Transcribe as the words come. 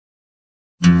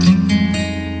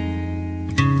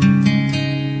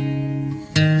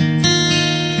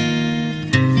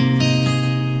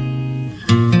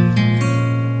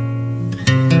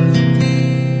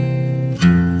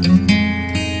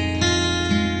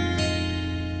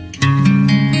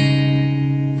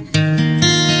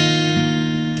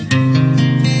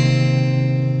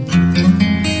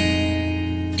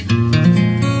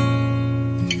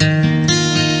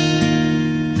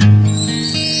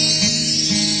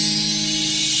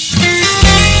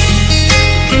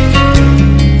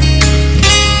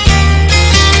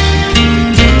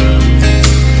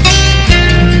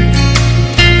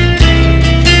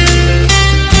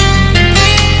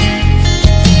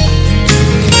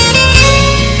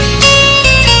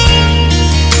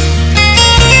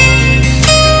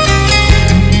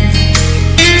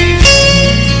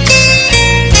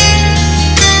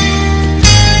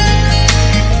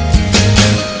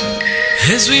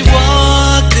As we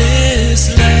walk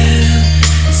this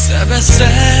land, side by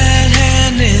side,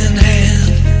 hand in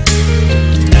hand,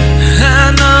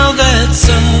 I know that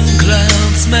some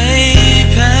clouds may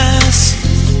pass,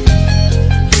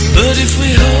 but if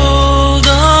we hold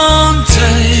on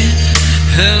tight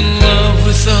and love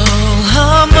with all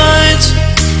our might,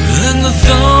 then the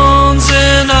thorns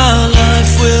in our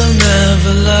life will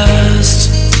never last.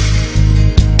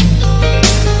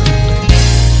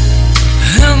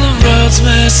 Roads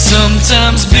may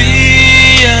sometimes be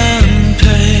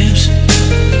unpaved.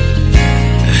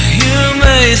 You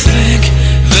may think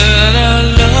that our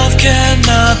love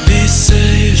cannot be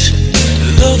saved,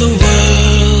 though the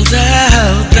world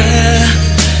out there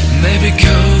may be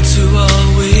cold to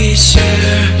all we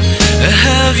share.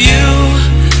 Have you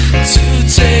to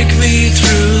take me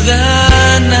through the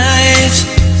night?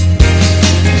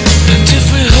 And if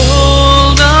we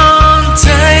hold on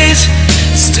tight,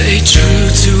 stay true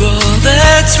to all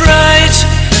that's right,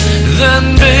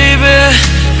 then baby,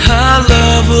 our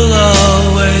love will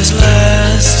always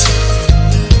last.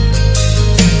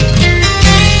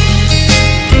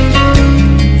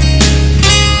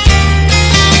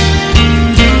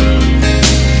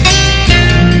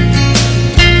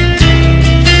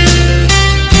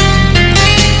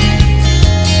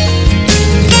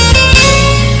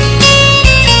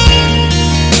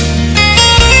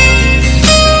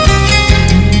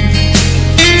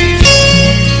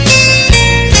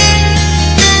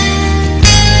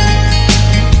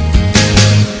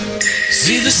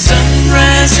 See the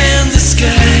sunrise in the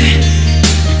sky,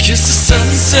 kiss the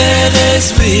sunset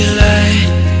as we lie.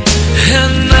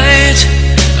 At night,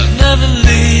 I'll never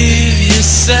leave your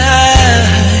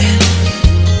side,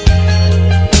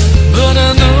 but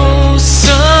I know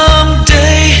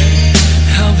someday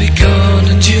I'll be gone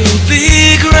and you'll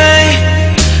be gray.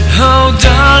 Oh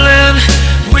darling,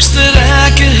 wish that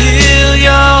I could heal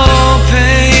your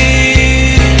pain.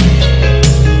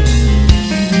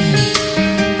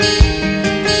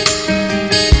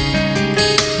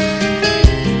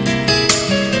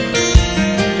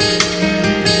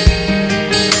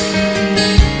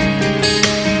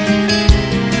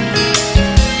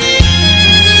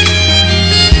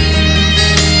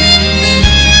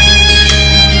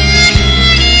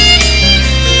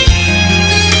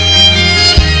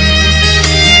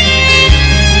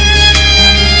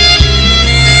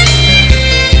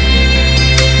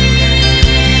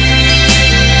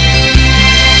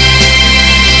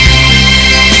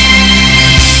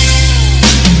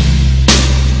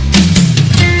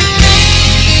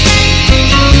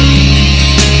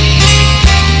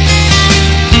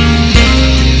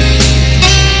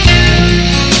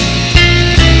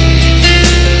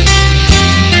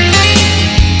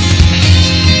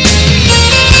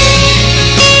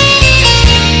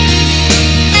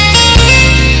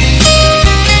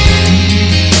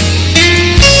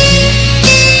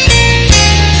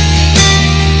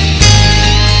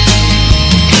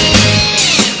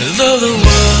 Though the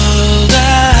world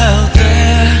out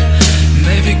there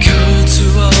may be cold to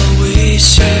all we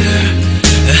share,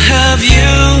 have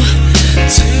you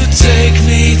to take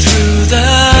me through the